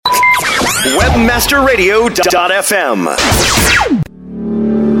Webmasterradio.fm.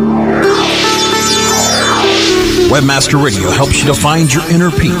 Webmaster Radio helps you to find your inner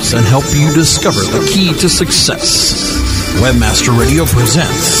peace and help you discover the key to success. Webmaster Radio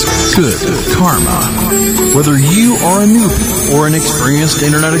presents Good Karma. Whether you are a newbie or an experienced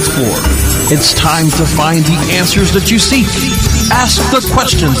Internet Explorer, it's time to find the answers that you seek. Ask the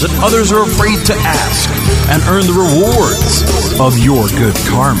questions that others are afraid to ask and earn the rewards of your good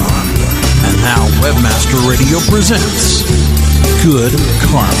karma. And now Webmaster Radio presents Good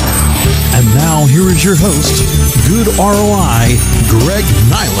Karma. And now here is your host, Good ROI, Greg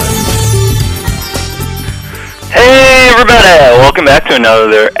Nyland. Hey everybody, welcome back to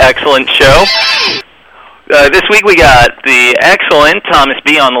another excellent show. This week we got the excellent Thomas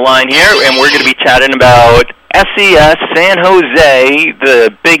B. on the line here, and we're going to be chatting about SES San Jose,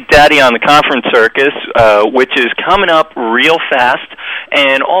 the big daddy on the conference circus, which is coming up real fast,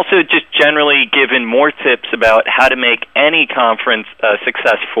 and also just generally giving more tips about how to make any conference a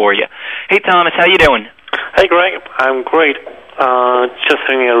success for you. Hey Thomas, how you doing? Hey Greg, I'm great. Just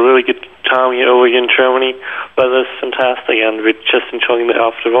having a really good time here over in Germany. Weather's fantastic, and we're just enjoying the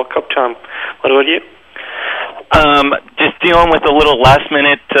after World Cup time. What about you? Just dealing with a little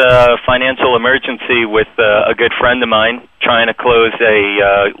last-minute financial emergency with a good friend of mine, trying to close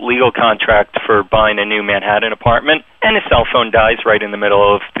a legal contract for buying a new Manhattan apartment, and his cell phone dies right in the middle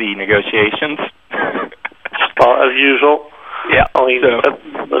of the negotiations. Well, as usual. Yeah. I mean, that's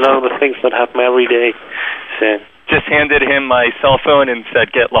one of the things that happen every day. So. Just handed him my cell phone and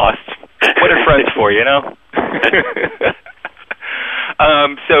said, get lost. What are friends for, you know?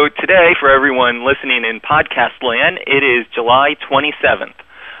 So today, for everyone listening in podcast land, it is July 27th.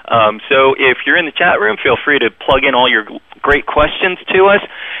 So if you're in the chat room, feel free to plug in all your great questions to us.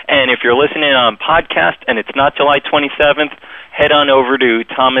 And if you're listening on podcast and it's not July 27th, head on over to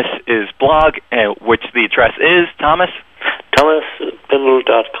Thomas's blog, which the address is, Thomas?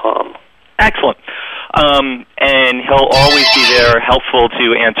 ThomasBindle.com. Excellent. And he'll always be there, helpful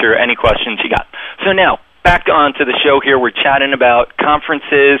to answer any questions you got. So now, back on to the show here. We're chatting about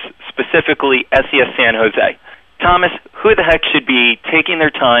conferences, specifically SES San Jose. Thomas, who the heck should be taking their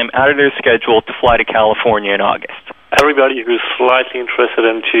time out of their schedule to fly to California in August? Everybody who's slightly interested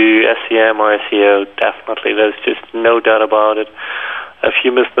into SEM or SEO, definitely. There's just no doubt about it. If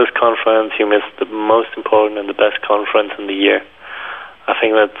you miss this conference, you miss the most important and the best conference in the year. I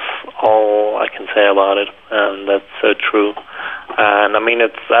think that's all I can say about it, and that's so true. And I mean,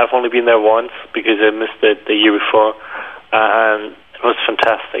 I've only been there once because I missed it the year before, and it was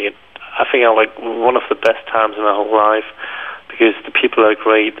fantastic. I think I like one of the best times in my whole life because the people are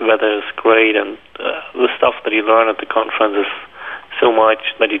great, the weather is great, and the stuff that you learn at the conference is so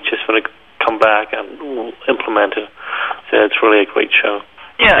much that you just want to come back and implement it. So it's really a great show.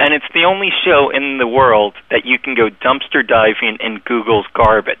 Yeah, and it's the only show in the world that you can go dumpster diving in Google's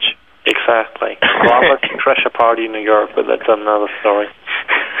garbage. Exactly. Well, I went to Treasure Party in New York, but that's another story.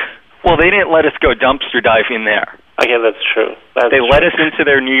 Well, they didn't let us go dumpster diving there. Okay, that's true. They let us into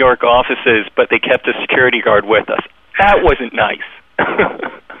their New York offices, but they kept a security guard with us. That wasn't nice.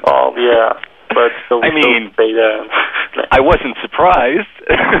 Oh, yeah. But still, I mean, stay there. I wasn't surprised.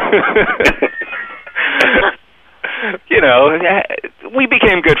 You know, we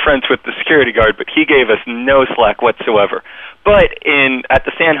became good friends with the security guard, but he gave us no slack whatsoever. But at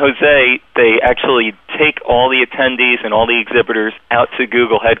the San Jose, they actually take all the attendees and all the exhibitors out to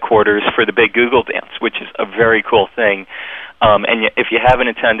Google headquarters for the big Google dance, which is a very cool thing. And if you haven't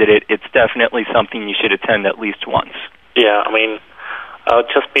attended it, it's definitely something you should attend at least once. Yeah, I mean,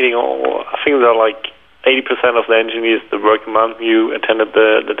 just meeting all, I think there are like 80% of the engineers that work among you attended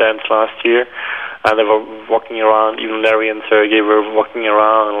the dance last year. And they were walking around, even Larry and Sergey were walking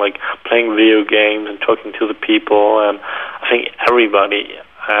around and like playing video games and talking to the people. And I think everybody,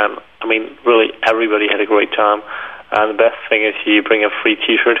 I mean, really everybody had a great time. And the best thing is you bring a free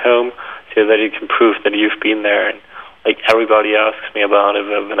T-shirt home so that you can prove that you've been there. And like everybody asks me about it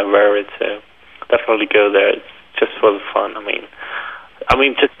when I wear it, so definitely go there. It's just for the fun. I mean,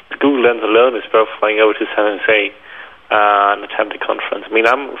 just Google Lens alone is worth flying over to San Jose and attend the conference. I mean,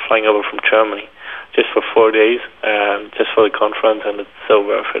 I'm flying over from Germany just for 4 days, just for the conference, and it's so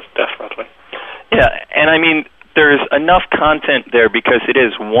worth it, definitely. Yeah, and I mean, there's enough content there because it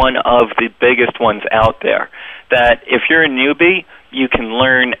is one of the biggest ones out there that if you're a newbie, you can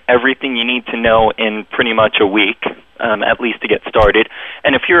learn everything you need to know in pretty much a week, at least to get started.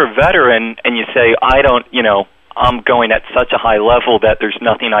 And if you're a veteran and you say, I'm going at such a high level that there's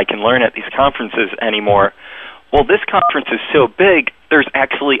nothing I can learn at these conferences anymore, Well, this conference is so big, there's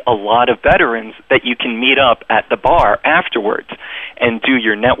actually a lot of veterans that you can meet up at the bar afterwards and do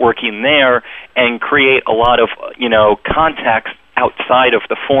your networking there and create a lot of, contacts outside of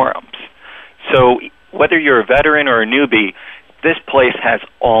the forums. So whether you're a veteran or a newbie, this place has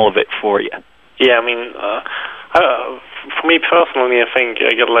all of it for you. Yeah, I mean, for me personally, I think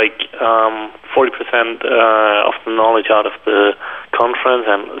I get 40% of the knowledge out of the conference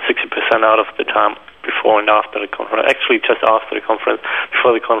and 60% out of the time before and after the conference. Actually, just after the conference.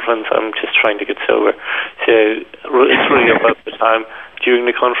 Before the conference, I'm just trying to get sober. So it's really about the time during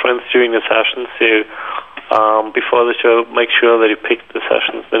the conference, during the session. So before the show, make sure that you pick the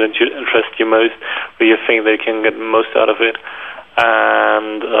sessions that interest you most, where you think that you can get the most out of it.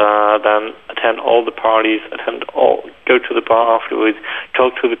 And then attend all the parties, go to the bar afterwards,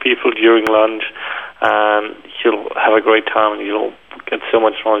 talk to the people during lunch, and you'll have a great time and you'll get so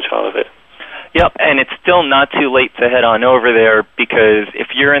much knowledge out of it. Yep, and it's still not too late to head on over there, because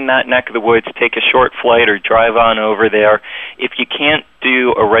if you're in that neck of the woods, take a short flight or drive on over there. If you can't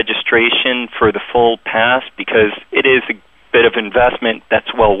do a registration for the full pass, because it is a bit of investment,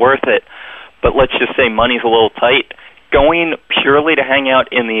 that's well worth it, but let's just say money's a little tight, going purely to hang out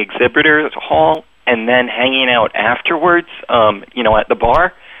in the exhibitors hall and then hanging out afterwards, at the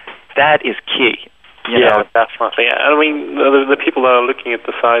bar, that is key. You know? Definitely. I mean, the people that are looking at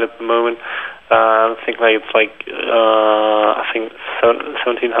the site at the moment, I think it's I think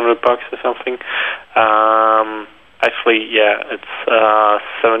 $1,700 or something. Actually, it's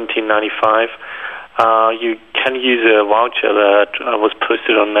 $1,795. You can use a voucher that was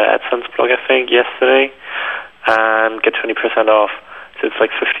posted on the AdSense blog, I think, yesterday, and get 20% off. So it's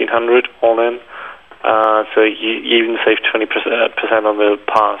like $1,500 all in. So you even save 20% on the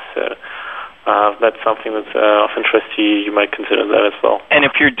pass. So that's something that's of interest to you. You might consider that as well. And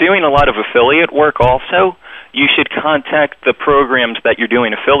if you're doing a lot of affiliate work also, you should contact the programs that you're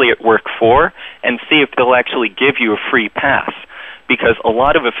doing affiliate work for and see if they'll actually give you a free pass. Because a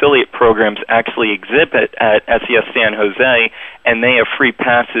lot of affiliate programs actually exhibit at SES San Jose, and they have free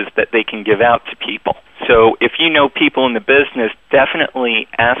passes that they can give out to people. So if you know people in the business, definitely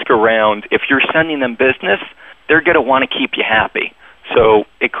ask around. If you're sending them business, they're going to want to keep you happy. So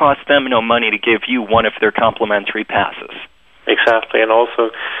it costs them no money to give you one of their complimentary passes. Exactly, and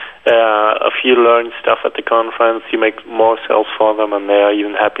also if you learn stuff at the conference, you make more sales for them, and they are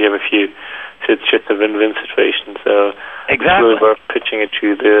even happier with you. So it's just a win-win situation. So exactly. It's really worth pitching it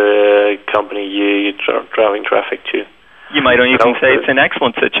to the company you're driving traffic to. You might even say it's an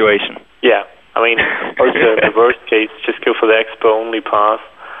excellent situation. Yeah. I mean, also in the worst case, just go for the expo-only pass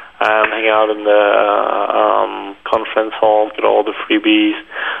and hang out in the conference hall, get all the freebies,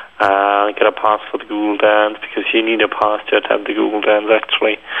 get a pass for the Google Dance, because you need a pass to attend the Google Dance,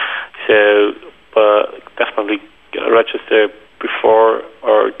 actually. So definitely register before,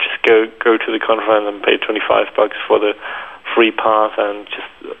 or just go to the conference and pay $25 for the free pass and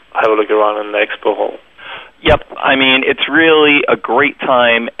just have a look around in the expo hall. Yep, I mean, it's really a great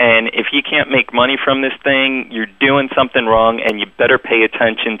time, and if you can't make money from this thing, you're doing something wrong, and you better pay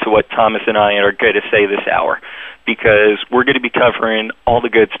attention to what Thomas and I are going to say this hour, because we're going to be covering all the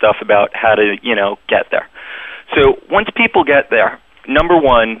good stuff about how to, get there. So once people get there, number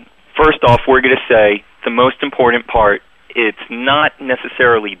one, first off, we're going to say the most important part, it's not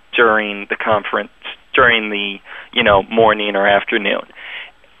necessarily during the conference, during the, morning or afternoon.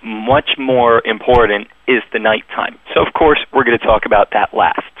 Much more important is the nighttime. So, of course, we're going to talk about that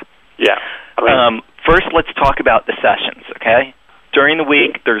last. Yeah. First, let's talk about the sessions, okay? During the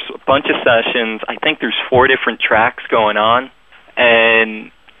week, there's a bunch of sessions. I think there's 4 different tracks going on.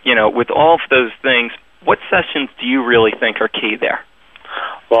 And, with all of those things, what sessions do you really think are key there?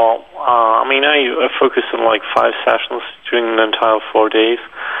 Well, I focus on 5 sessions during the entire 4 days.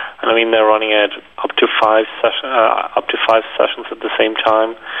 And they're running at up to 5 sessions at the same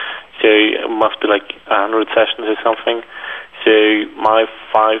time. So it must be 100 sessions or something. So my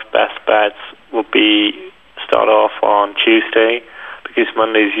 5 best bets would be start off on Tuesday, because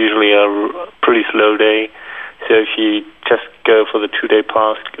Monday is usually a pretty slow day. So if you just go for the 2-day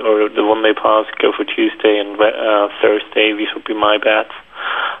pass or the 1-day pass, go for Tuesday and Thursday. These would be my bets,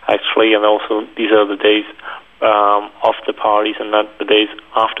 actually. And also these are the days of the parties and not the days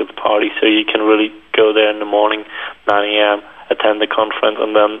after the party. So you can really go there in the morning, 9 a.m., attend the conference,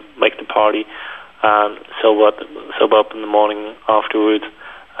 and then make the party, and sober up in the morning afterwards,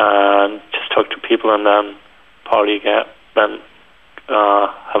 and just talk to people, and then party again, then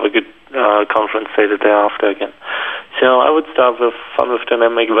have a good conference day the day after again. So I would start with Fun with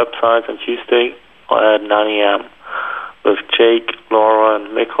Dynamic Websites on Tuesday at 9 a.m. with Jake, Laura,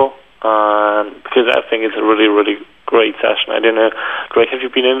 and Mikkel. because I think it's a really, really great session. I don't know, Greg, have you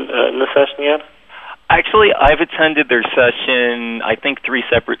been in the session yet? Actually, I've attended their session, I think, 3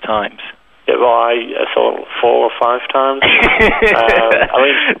 separate times. Yeah, well, I saw it 4 or 5 times. I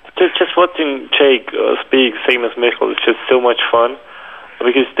mean, just watching Jake speak, same as Mikkel, is just so much fun,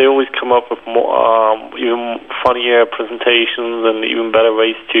 because they always come up with more, even funnier presentations and even better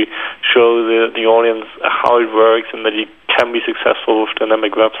ways to show the audience how it works and that you can be successful with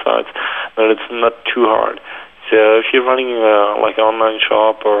dynamic websites, that it's not too hard. So if you're running like an online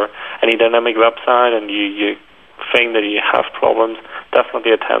shop or any dynamic website and you think that you have problems,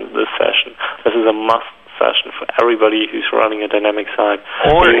 definitely attend this session. This is a must session for everybody who's running a dynamic site.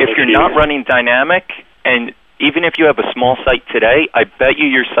 Or if you're not running dynamic, and even if you have a small site today, I bet you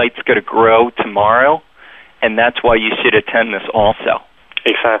your site's going to grow tomorrow, and that's why you should attend this also.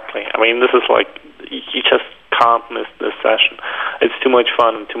 Exactly. I mean, this is like, you just can't miss this session. It's too much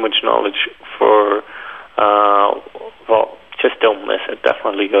fun and too much knowledge for, well, just don't miss it.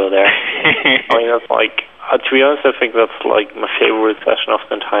 Definitely go there. I mean, that's like, to be honest, I think that's like my favorite session of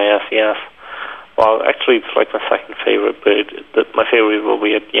the entire SES. Well, actually, it's like my second favorite, but my favorite will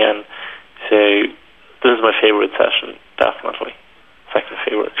be at the end. So this is my favorite session, definitely. Second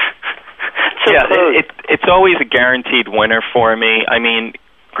favorite. Yeah, it's always a guaranteed winner for me. I mean,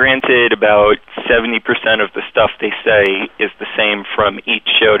 granted, about 70% of the stuff they say is the same from each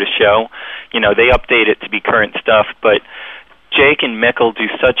show to show. You know, they update it to be current stuff, but Jake and Mikkel do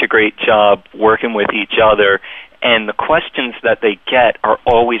such a great job working with each other, and the questions that they get are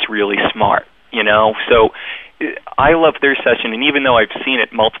always really smart, you know? So I love their session, and even though I've seen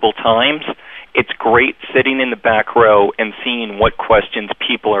it multiple times, it's great sitting in the back row and seeing what questions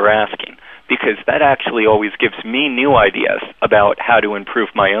people are asking, because that actually always gives me new ideas about how to improve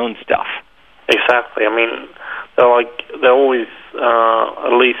my own stuff. Exactly. I mean, there are always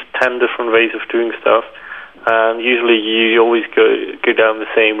at least 10 different ways of doing stuff. And usually you always go down the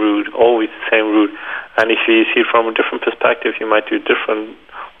same route, always the same route. And if you see it from a different perspective, you might do it differently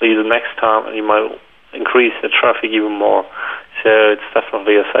the next time, and you might increase the traffic even more. So it's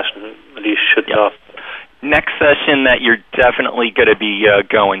definitely a session that you should do. Next session that you're definitely going to be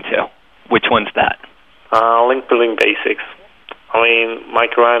going to, which one's that? Link building basics. I mean,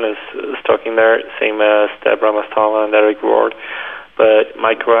 Mike Ryan is talking there, same as Deborah Mastala and Eric Ward. But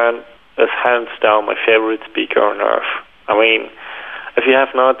Mike Ryan is hands down my favorite speaker on earth. I mean, if you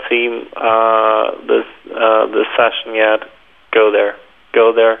have not seen this session yet, go there.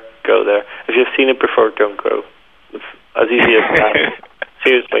 If you've seen it before, don't go. It's as easy as that.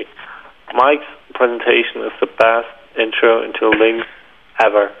 Seriously, Mike's presentation is the best intro into links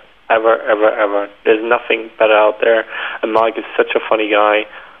ever. There's nothing better out there, and Mike is such a funny guy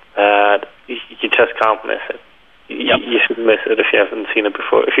that you just can't miss it. You should miss it if you haven't seen it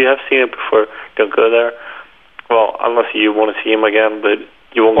before. If you have seen it before, don't go there. Well, unless you want to see him again, but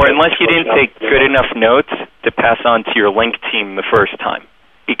you won't. Or unless you didn't take good enough notes to pass on to your link team the first time.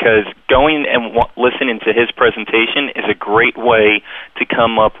 Because going and listening to his presentation is a great way to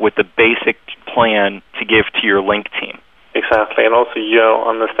come up with a basic plan to give to your link team. Exactly, and also you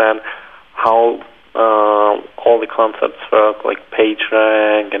understand how all the concepts work, like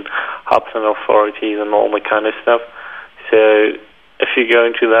PageRank and hubs and authorities and all that kind of stuff. So if you go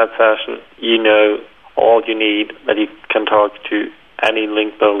into that session, you know all you need, that you can talk to any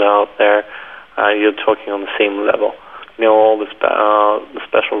link builder out there. You're talking on the same level. You know all the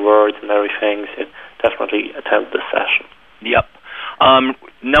special words and everything, so definitely attend this session. Yep.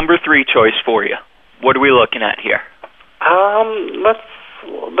 Number 3 choice for you. What are we looking at here?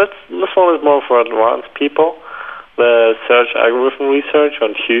 This one is more for advanced people. The search algorithm research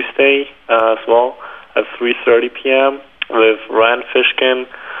on Tuesday as well at 3:30 p.m. with Rand Fishkin,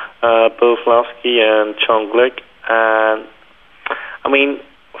 Bill Flavsky, and John Glick. And I mean,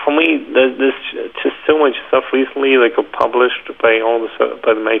 for me, there's just so much stuff recently that got published by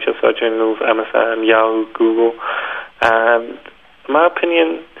by the major search engines, Amazon, Yahoo, Google. And in my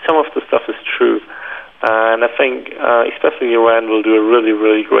opinion, some of the stuff is true. And I think especially Rand will do a really,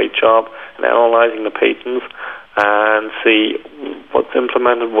 really great job in analyzing the patents and see what's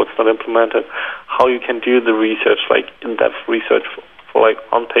implemented, what's not implemented, how you can do the research, like in-depth research for like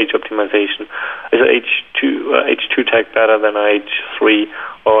on-page optimization. Is H2 tag better than H3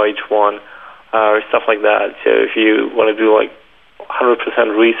 or H1 or stuff like that? So if you want to do like 100%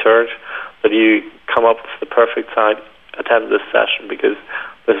 research, that you come up with the perfect site, attend this session, because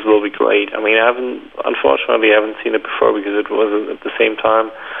this will be great. I mean, unfortunately, I haven't seen it before because it wasn't at the same time.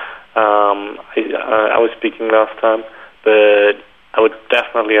 I was speaking last time, but I would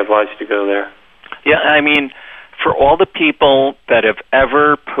definitely advise you to go there. Yeah, I mean, For all the people that have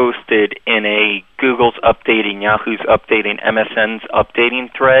ever posted in a Google's updating, Yahoo's updating, MSN's updating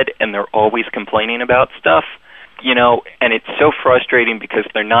thread, and they're always complaining about stuff, and it's so frustrating because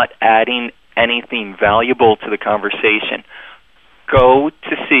they're not adding anything valuable to the conversation. Go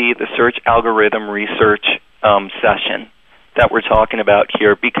to see the search algorithm research session that we're talking about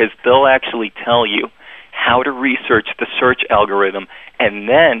here, because they'll actually tell you how to research the search algorithm, and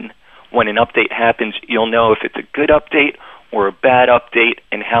then when an update happens, you'll know if it's a good update or a bad update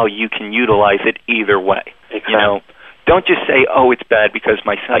and how you can utilize it either way. Exactly. Don't just say, oh, it's bad because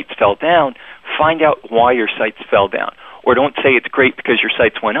my sites fell down. Find out why your sites fell down. Or don't say it's great because your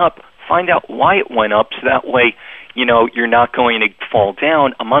sites went up. Find out why it went up, so that way, you're not going to fall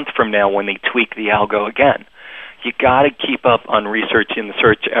down a month from now when they tweak the algo again. You got to keep up on researching the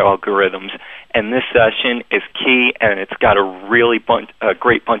search algorithms, and this session is key, and it's got a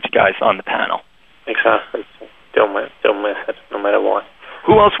great bunch of guys on the panel. Exactly. Don't miss it, no matter what.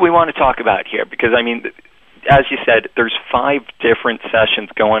 Who else we want to talk about here? Because, as you said, there's 5 different sessions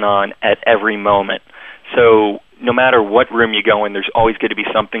going on at every moment. So no matter what room you go in, there's always going to be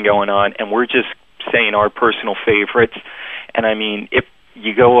something going on, and we're just saying our personal favorites. And, if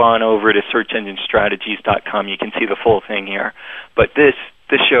you go on over to searchenginestrategies.com, you can see the full thing here. But this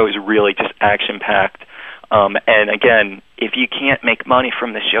show is really just action-packed. And, again, if you can't make money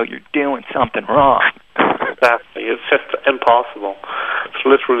from the show, you're doing something wrong. Exactly. It's just impossible. It's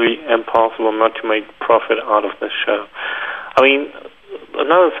literally impossible not to make profit out of this show.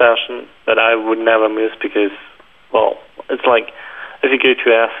 Another session that I would never miss because, it's like if you go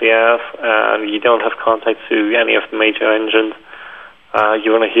to SES and you don't have contact to any of the major engines,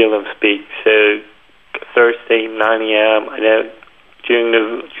 you want to hear them speak. So Thursday, 9 a.m., I know during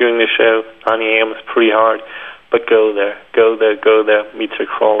the show, 9 a.m. is pretty hard, but go there, meet the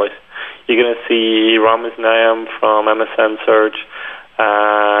crawlers. You're going to see Ramez Naam from MSN Search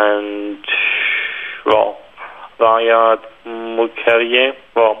and, Vayad Mukherjee.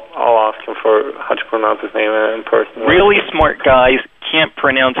 I'll ask him for how to pronounce his name in person. Really smart guys, can't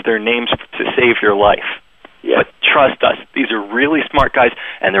pronounce their names to save your life. Yeah. But trust us, these are really smart guys,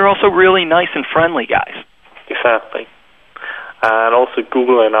 and they're also really nice and friendly guys. Exactly. And also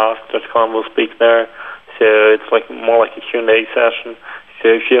Google and Ask.com will speak there, so it's more like a Q&A session. So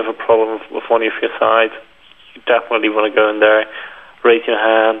if you have a problem with one of your sites, you definitely want to go in there, raise your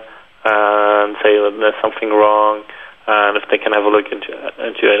hand, and say that there's something wrong, and if they can have a look into it.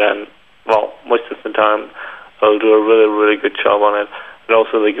 And, most of the time, they'll do a really, really good job on it. And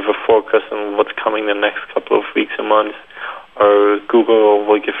also they give a forecast on what's coming the next couple of weeks and months. Or Google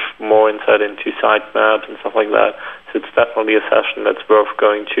will give more insight into sitemaps and stuff like that. So it's definitely a session that's worth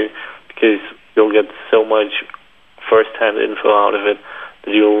going to, because you'll get so much first-hand info out of it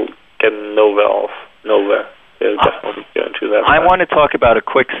that you'll get nowhere. So definitely go into that. I want to talk about a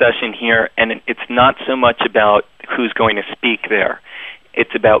quick session here, and it's not so much about who's going to speak there.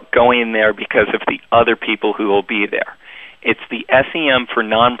 It's about going there because of the other people who will be there. It's the SEM for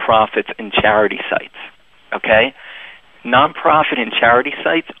nonprofits and charity sites, okay? Nonprofit and charity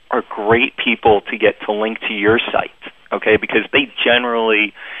sites are great people to get to link to your site, okay, because they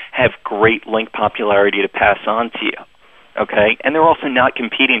generally have great link popularity to pass on to you, okay? And they're also not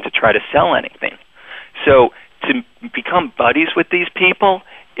competing to try to sell anything. So to become buddies with these people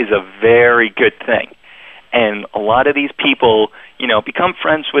is a very good thing. And a lot of these people, become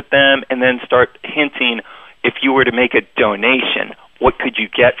friends with them and then start hinting, if you were to make a donation, what could you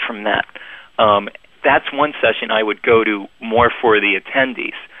get from that? That's one session I would go to more for the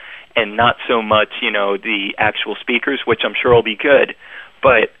attendees and not so much, the actual speakers, which I'm sure will be good.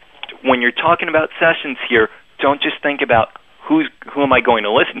 But when you're talking about sessions here, don't just think about who am I going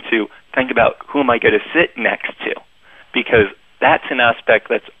to listen to. Think about who am I going to sit next to, because that's an aspect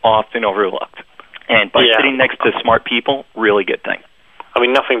that's often overlooked. And by sitting next to smart people, really good thing.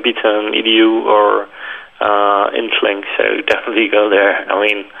 Nothing beats an EDU or Intlink, so definitely go there.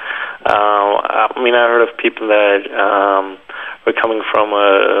 I heard of people that were coming from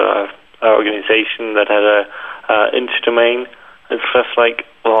an organization that had a int domain. It's just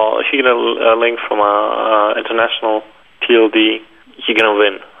if you get a link from an international TLD, you're gonna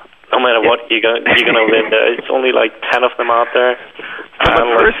win. No matter what, you're gonna win. There's only 10 of them out there.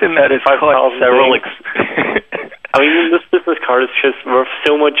 I'm a person that has caught several. This business card is just worth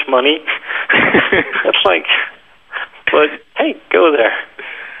so much money. It's but hey, go there.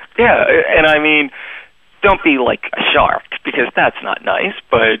 Yeah, and don't be like a shark, because that's not nice.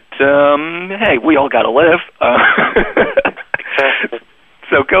 But hey, we all got to live.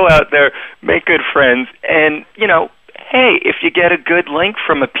 So go out there, make good friends, and hey, if you get a good link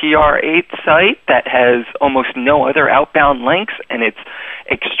from a PR8 site that has almost no other outbound links and it's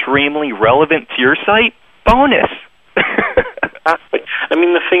extremely relevant to your site, bonus. I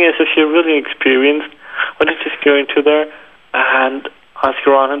mean, the thing is, if you're really experienced, why don't you just go into there and ask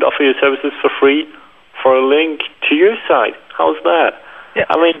around and offer your services for free for a link to your site? How's that? Yeah.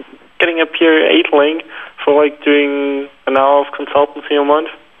 I mean, getting a PR8 link for like doing an hour of consultancy a month,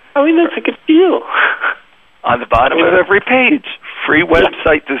 I mean, that's a good deal. On the bottom of every page, free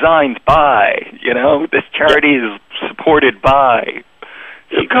website designs by, this charity is supported by.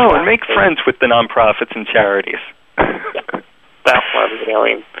 So go and make friends with the nonprofits and charities. That's what I'm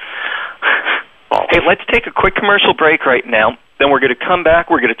doing. Hey, let's take a quick commercial break right now. Then we're going to come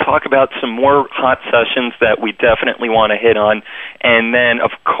back. We're going to talk about some more hot sessions that we definitely want to hit on. And then, of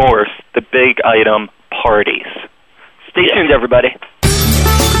course, the big item, parties. Stay tuned, everybody.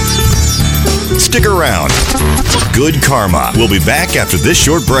 Stick around. Good Karma. We'll be back after this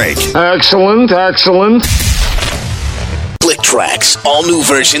short break. Excellent. ClickTracks, all new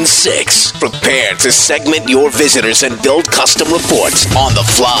version 6. Prepare to segment your visitors and build custom reports on the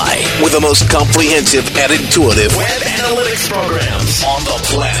fly with the most comprehensive and intuitive web analytics programs on the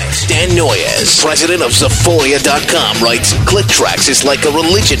planet. Dan Noyes, president of Sephora.com, writes, ClickTracks is like a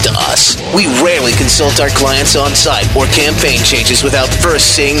religion to us. We rarely consult our clients on site or campaign changes without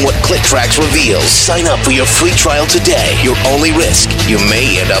first seeing what ClickTracks reveals. Sign up for your free trial today. Your only risk, you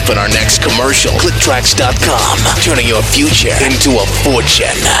may end up in our next commercial. ClickTracks.com, turning your future into a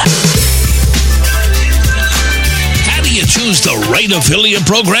fortune. How do you choose the right affiliate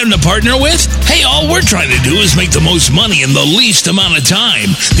program to partner with? Hey, all we're trying to do is make the most money in the least amount of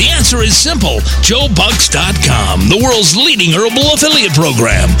time. The answer is simple. JoeBucks.com, the world's leading herbal affiliate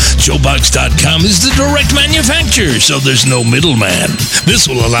program. JoeBucks.com is the direct manufacturer, so there's no middleman. This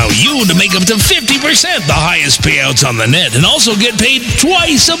will allow you to make up to 50% the highest payouts on the net and also get paid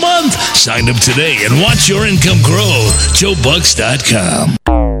twice a month. Sign up today and watch your income grow. JoeBucks.com.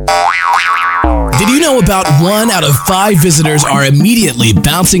 Did you know about 1 out of 5 visitors are immediately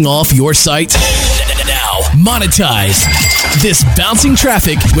bouncing off your site? Now, monetize this bouncing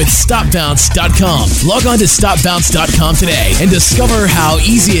traffic with StopBounce.com. Log on to StopBounce.com today and discover how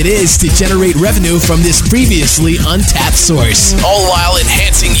easy it is to generate revenue from this previously untapped source, all while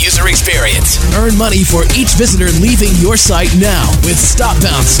enhancing user experience. Earn money for each visitor leaving your site now with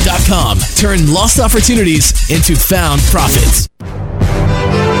StopBounce.com. Turn lost opportunities into found profits.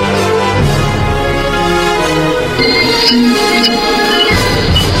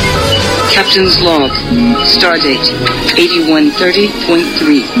 Captain's log. Stardate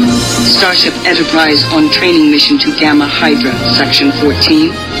 8130.3. Starship Enterprise on training mission to Gamma Hydra, Section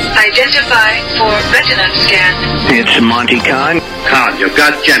 14. Identify for retina scan. It's Monty Khan. Khan, you've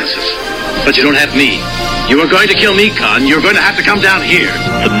got Genesis, but you don't have me. You were going to kill me, Khan. You're going to have to come down here.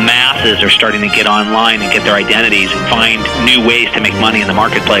 The masses are starting to get online and get their identities and find new ways to make money in the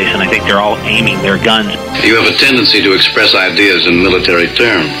marketplace, and I think they're all aiming their guns. You have a tendency to express ideas in military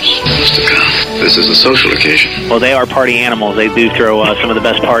terms, Mr. Khan. This is a social occasion. Well, they are party animals. They do throw some of the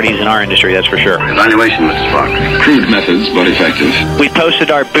best parties in our industry, that's for sure. Evaluation, Mr. Spock. Crude methods, but effective. We posted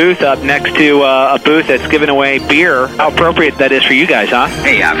our booth up next to a booth that's giving away beer. How appropriate that is for you guys, huh?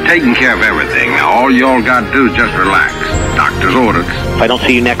 Hey, I've taken care of everything. Now, all y'all got to do is just relax. Doctor's orders. If I don't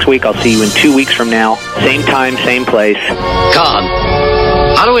see you next week, I'll see you in 2 weeks from now. Same time, same place. Khan,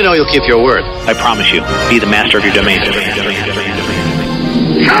 how do we know you'll keep your word? I promise you. Be the master of your domain.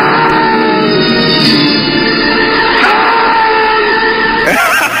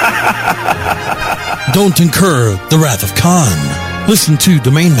 Don't incur the wrath of Khan. Listen to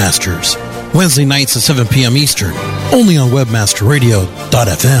Domain Masters, Wednesday nights at 7 p.m. Eastern, only on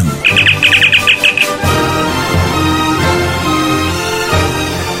webmasterradio.fm.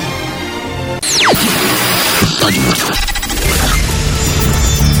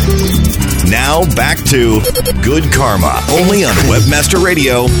 Now back to Good Karma, only on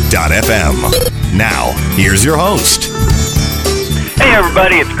webmasterradio.fm. Now, here's your host. Hey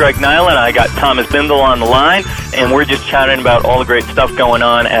everybody, it's Greg Nyland. I got Thomas Bindle on the line, and we're just chatting about all the great stuff going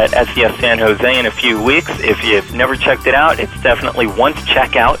on at SES San Jose in a few weeks. If you've never checked it out, it's definitely one to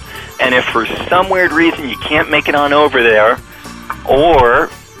check out. And if for some weird reason you can't make it on over there,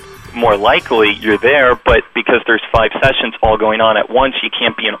 or more likely you're there, but because there's 5 sessions all going on at once, you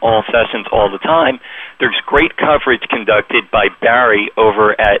can't be in all sessions all the time, there's great coverage conducted by Barry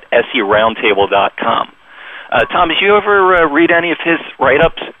over at SERoundtable.com. Thomas, you ever read any of his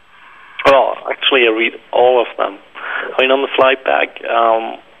write-ups? Well, actually, I read all of them. I mean, on the flight back,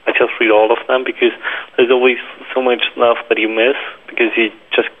 I just read all of them because there's always so much stuff that you miss because you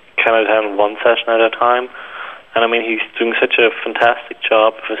just kind of have one session at a time. And I mean, he's doing such a fantastic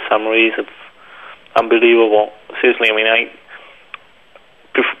job with his summaries. It's unbelievable. Seriously, I mean,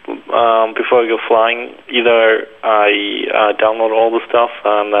 before I go flying, either I download all the stuff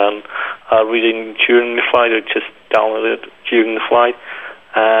and then read it during the flight, or just download it during the flight.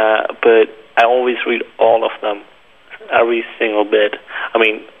 But I always read all of them, every single bit. I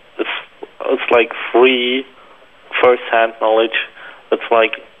mean, it's like free first-hand knowledge. It's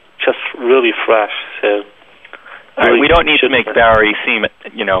like just really fresh. So really, we don't need to make Barry seem,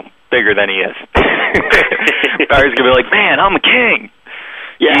 bigger than he is. Barry's gonna be like, man, I'm a king.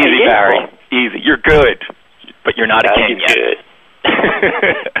 Yeah, easy, Barry. Easy. You're good, but you're not a king yet.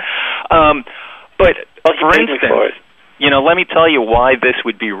 But for instance, let me tell you why this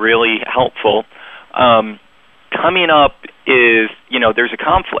would be really helpful. Coming up is, there's a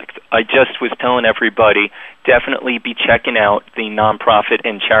conflict. I just was telling everybody, definitely be checking out the nonprofit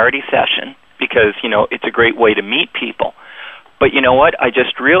and charity session because, it's a great way to meet people. But you know what? I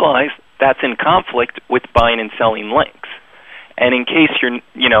just realized that's in conflict with buying and selling links. And in case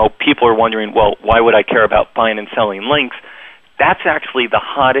people are wondering, well, why would I care about buying and selling links? That's actually the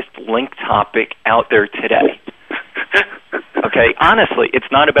hottest link topic out there today. Okay, honestly, it's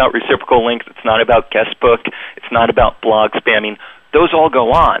not about reciprocal links. It's not about guestbook. It's not about blog spamming. Those all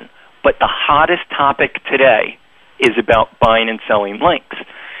go on. But the hottest topic today is about buying and selling links.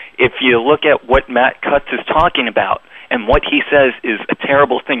 If you look at what Matt Cutts is talking about and what he says is a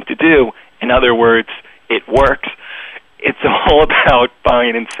terrible thing to do, in other words, it works, it's all about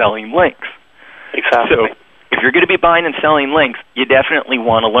buying and selling links. Exactly. So if you're going to be buying and selling links, you definitely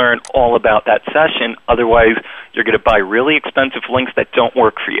want to learn all about that session. Otherwise, you're going to buy really expensive links that don't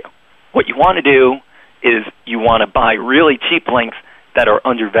work for you. What you want to do is you want to buy really cheap links that are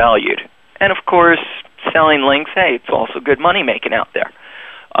undervalued. And, of course, selling links, hey, it's also good money making out there.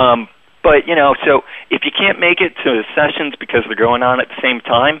 But, so if you can't make it to the sessions because they're going on at the same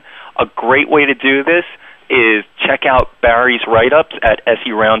time, a great way to do this is check out Barry's write-ups at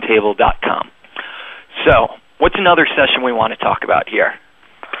seroundtable.com. So, what's another session we want to talk about here?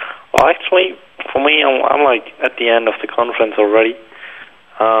 Well, actually, for me, I'm like at the end of the conference already.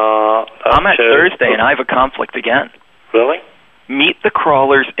 I'm at Thursday, and I have a conflict again. Really? Meet the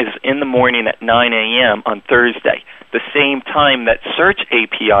Crawlers is in the morning at 9 a.m. on Thursday, the same time that search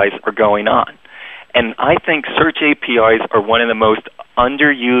APIs are going on. And I think search APIs are one of the most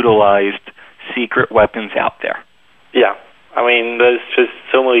underutilized secret weapons out there. Yeah. I mean, there's just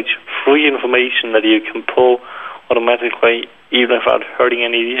so much free information that you can pull automatically, even without hurting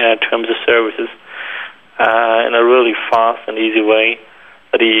any terms of services, in a really fast and easy way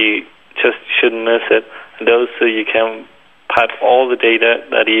that you just shouldn't miss it. And also you can pipe all the data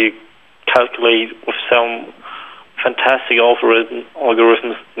that you calculate with some fantastic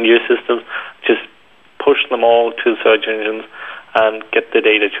algorithms in your systems, just push them all to the search engines and get the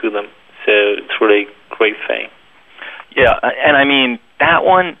data to them. So it's really a great thing. Yeah, and I mean, that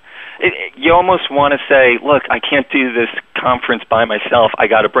one, you almost want to say, look, I can't do this conference by myself. I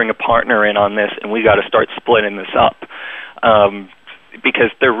got to bring a partner in on this, and we got to start splitting this up.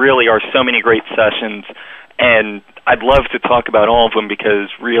 Because there really are so many great sessions, and I'd love to talk about all of them because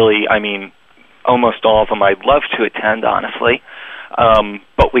really, I mean, almost all of them I'd love to attend, honestly.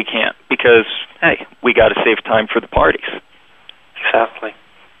 But we can't because, hey, we got to save time for the parties. Exactly.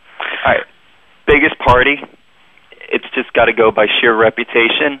 All right, biggest party, it's just got to go by sheer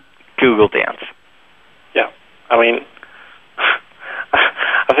reputation, Google Dance. Yeah, I mean,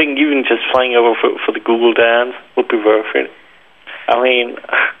 I think even just flying over for the Google Dance would be worth it. I mean,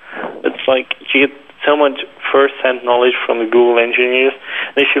 it's like you get so much first-hand knowledge from the Google engineers.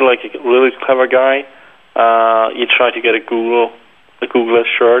 And if you're like a really clever guy, you try to get a Googler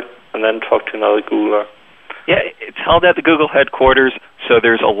shirt and then talk to another Googler. Yeah, it's held at the Google headquarters, so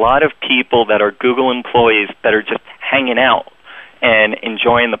there's a lot of people that are Google employees that are just hanging out and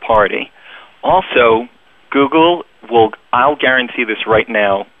enjoying the party. Also, Google will, I'll guarantee this right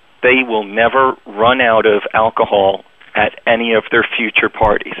now, they will never run out of alcohol at any of their future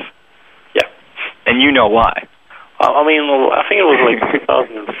parties. Yeah. And you know why. I mean, I think it was like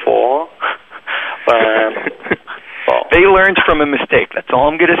 2004. Well, they learned from a mistake. That's all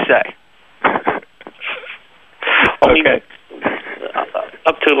I'm going to say. I mean,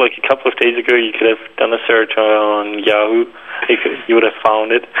 up to like a couple of days ago, you could have done a search on Yahoo. You would have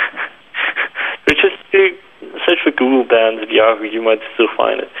found it. But just do search for Google Dance at Yahoo, you might still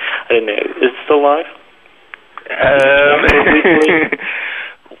find it. I don't know. Is it still live?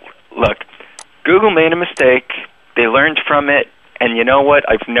 Look, Google made a mistake. They learned from it, and you know what?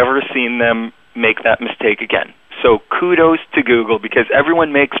 I've never seen them make that mistake again. So kudos to Google because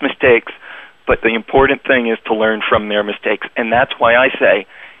everyone makes mistakes, but the important thing is to learn from their mistakes. And that's why I say,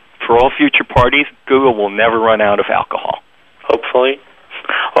 for all future parties, Google will never run out of alcohol. Hopefully.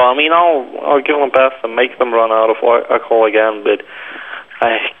 Well, I mean, I'll give them my best and make them run out of alcohol again, but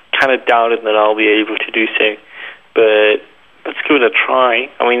I kind of doubt it that I'll be able to do so. But let's give it a try.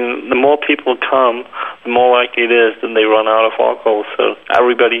 I mean, the more people come, the more likely it is that they run out of alcohol. So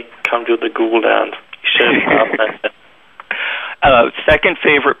everybody come to the Google Dance. You should have second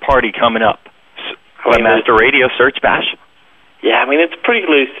favorite party coming up. Webmaster Radio Search Bash. Yeah, I mean, it's pretty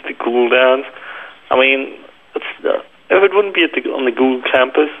close to the Google Dance. I mean, if it wouldn't be on the Google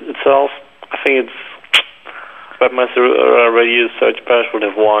campus itself, I think it's Webmaster Radio Search Bash would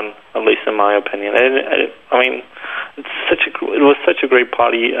have won, at least in my opinion. I mean, it was such a great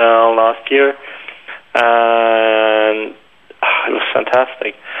party last year, and it was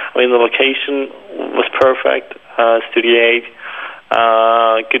fantastic. I mean, the location was perfect. Studio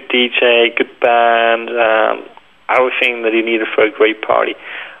 8, good DJ, good band, everything that you needed for a great party.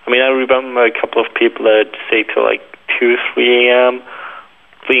 I mean, I remember a couple of people that stayed till like 2 or 3 a.m.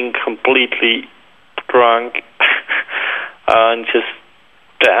 being completely drunk and just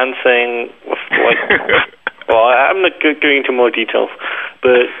dancing with well, I'm not going into more details,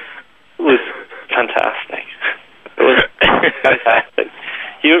 but it was fantastic. It was fantastic.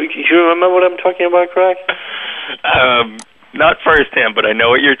 You remember what I'm talking about, Craig? Not firsthand, but I know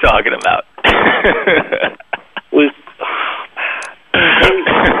what you're talking about.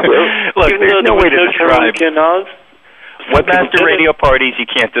 Look, there's no way to describe. Webmaster Radio parties you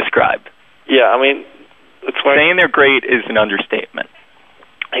can't describe. Yeah, I mean, it's like saying they're great is an understatement.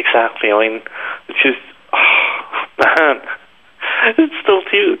 Exactly. I mean, it's just, man, it's still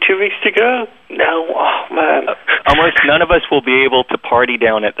two weeks to go. No, man. Almost none of us will be able to party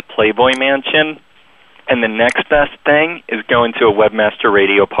down at the Playboy Mansion, and the next best thing is going to a Webmaster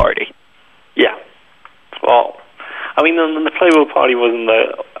Radio party. Yeah. Well, I mean, the Playboy party wasn't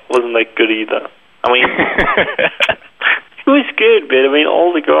that good either. I mean, it was good, but I mean,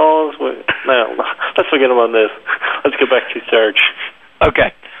 all the girls were. No, let's forget about this. Let's go back to search.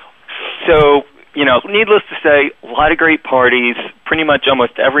 Okay. So, needless to say, a lot of great parties. Pretty much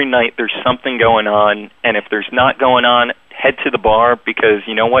almost every night there's something going on, and if there's not going on, head to the bar, because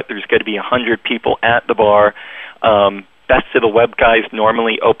you know what? There's going to be 100 people at the bar. Best of the Web guys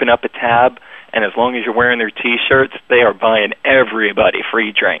normally open up a tab, and as long as you're wearing their T-shirts, they are buying everybody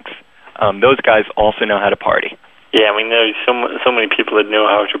free drinks. Those guys also know how to party. Yeah, I mean, there's so many people that know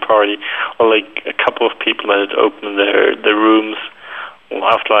how to party. Or like a couple of people that open their rooms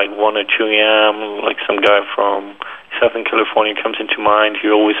after like 1 or 2 a.m. Like some guy from Southern California comes into mind. He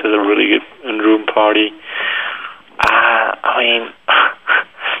always has a really good in-room party. I mean,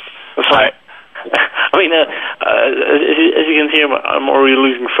 it's like, as you can see, I'm already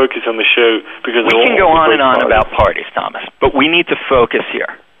losing focus on the show because we can go on and on about parties, Thomas, but we need to focus here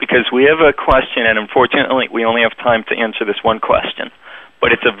because we have a question, and unfortunately, we only have time to answer this one question,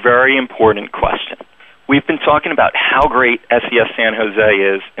 but it's a very important question. We've been talking about how great SES San Jose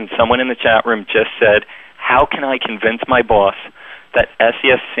is, and someone in the chat room just said, how can I convince my boss that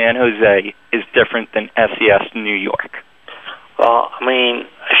SES San Jose is different than SES New York? Well, I mean,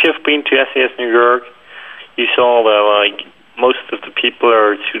 if you've been to SES New York, you saw that like most of the people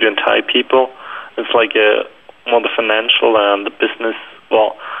are suit and tie people. It's like more the financial and the business,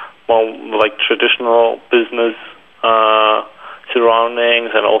 more like traditional business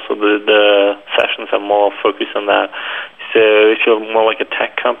surroundings, and also the sessions are more focused on that. So if you're more like a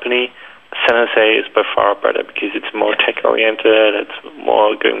tech company, San Jose is by far better because it's more tech-oriented. It's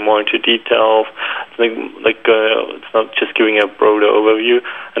more going more into details. It's not just giving a broader overview.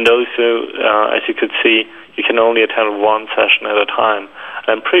 And also, as you could see, you can only attend one session at a time.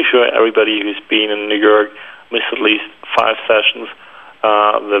 And I'm pretty sure everybody who's been in New York missed at least 5 sessions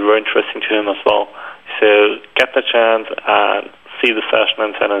that were interesting to him as well. So get the chance and see the session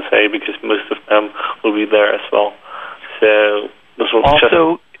in San Jose because most of them will be there as well. So this will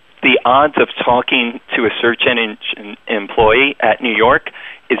also. The odds of talking to a search engine employee at New York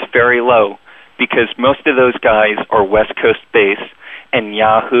is very low because most of those guys are West Coast based, and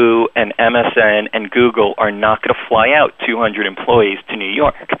Yahoo and MSN and Google are not going to fly out 200 employees to New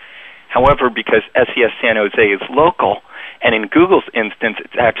York. However, because SES San Jose is local, and in Google's instance,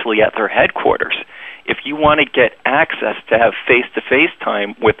 it's actually at their headquarters, if you want to get access to have face-to-face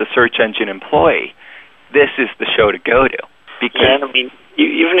time with the search engine employee, this is the show to go to. Because I mean,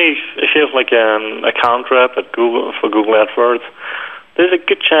 even if you have like an account rep at Google for Google AdWords, there's a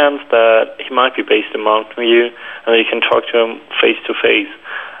good chance that he might be based in Mountain View, and you can talk to him face to face.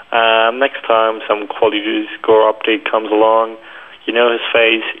 Next time some quality score update comes along, You know his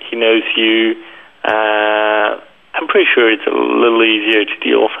face. He knows you. I'm pretty sure it's a little easier to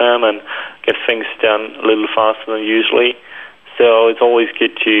deal with him and get things done a little faster than usually. So it's always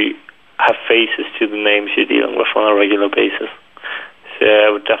good to have faces to the names you're dealing with on a regular basis. So I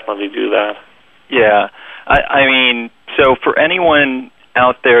would definitely do that. Yeah. I mean, so for anyone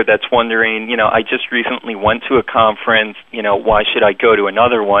out there that's wondering, I just recently went to a conference, why should I go to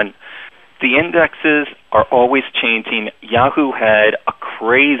another one? The indexes are always changing. Yahoo had a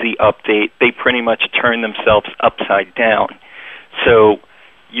crazy update. They pretty much turned themselves upside down. So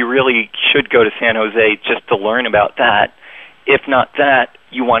you really should go to San Jose just to learn about that. If not that,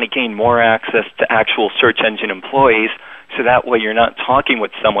 you want to gain more access to actual search engine employees, so that way you're not talking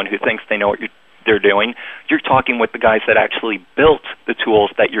with someone who thinks they know what they're doing. You're talking with the guys that actually built the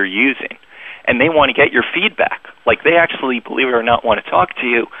tools that you're using. And they want to get your feedback. Like, they actually, believe it or not, want to talk to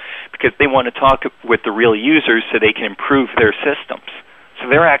you because they want to talk with the real users so they can improve their systems. So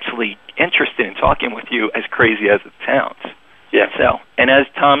they're actually interested in talking with you, as crazy as it sounds. Yeah. So, and as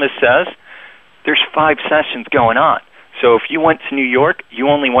Thomas says, there's 5 sessions going on. So if you went to New York, you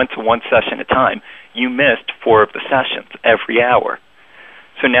only went to 1 session at a time. You missed 4 of the sessions every hour.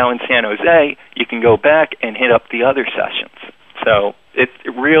 So now in San Jose, you can go back and hit up the other sessions. So it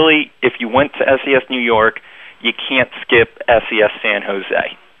really, if you went to SES New York, you can't skip SES San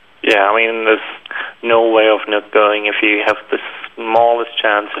Jose. Yeah, I mean, there's no way of not going. If you have the smallest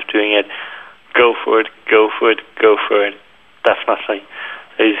chance of doing it, go for it, go for it, go for it. Definitely.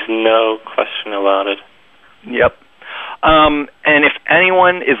 There's no question about it. Yep. And if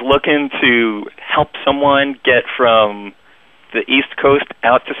anyone is looking to help someone get from the East Coast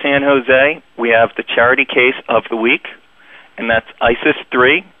out to San Jose, we have the charity case of the week, and that's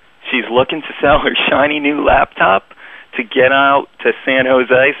ISIS-3. She's looking to sell her shiny new laptop to get out to San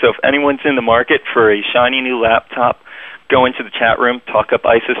Jose. So if anyone's in the market for a shiny new laptop, go into the chat room, talk up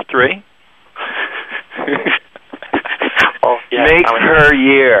ISIS-3. Oh, yeah, Make her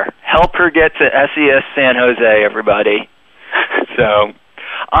year. Help her get to SES San Jose, everybody. So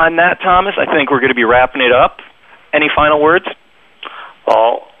on that, Thomas, I think we're going to be wrapping it up. Any final words?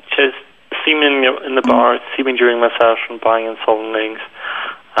 Well, just see me in the bar, see me during my session, buying and selling links,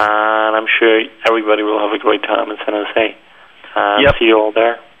 and I'm sure everybody will have a great time in San Jose. Yep. See you all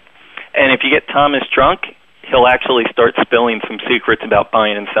there. And if you get Thomas drunk, he'll actually start spilling some secrets about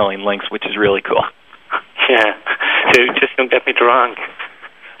buying and selling links, which is really cool. Yeah, so just don't get me drunk.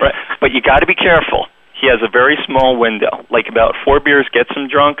 Right, but you got to be careful. He has a very small window. Like about 4 beers gets him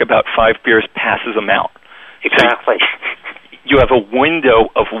drunk, about 5 beers passes him out. Exactly. So you have a window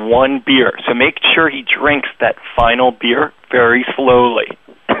of 1 beer, so make sure he drinks that final beer very slowly.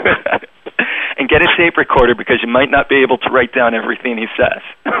 And get a tape recorder because you might not be able to write down everything he says.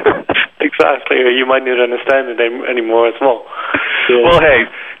 Exactly, or you might not understand it anymore as well. Yeah. Well, hey,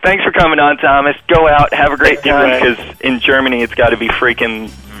 thanks for coming on, Thomas. Go out, have a great time, because in Germany it's got to be freaking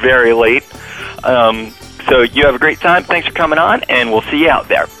very late. So you have a great time. Thanks for coming on, and we'll see you out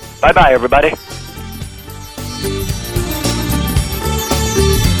there. Bye-bye, everybody.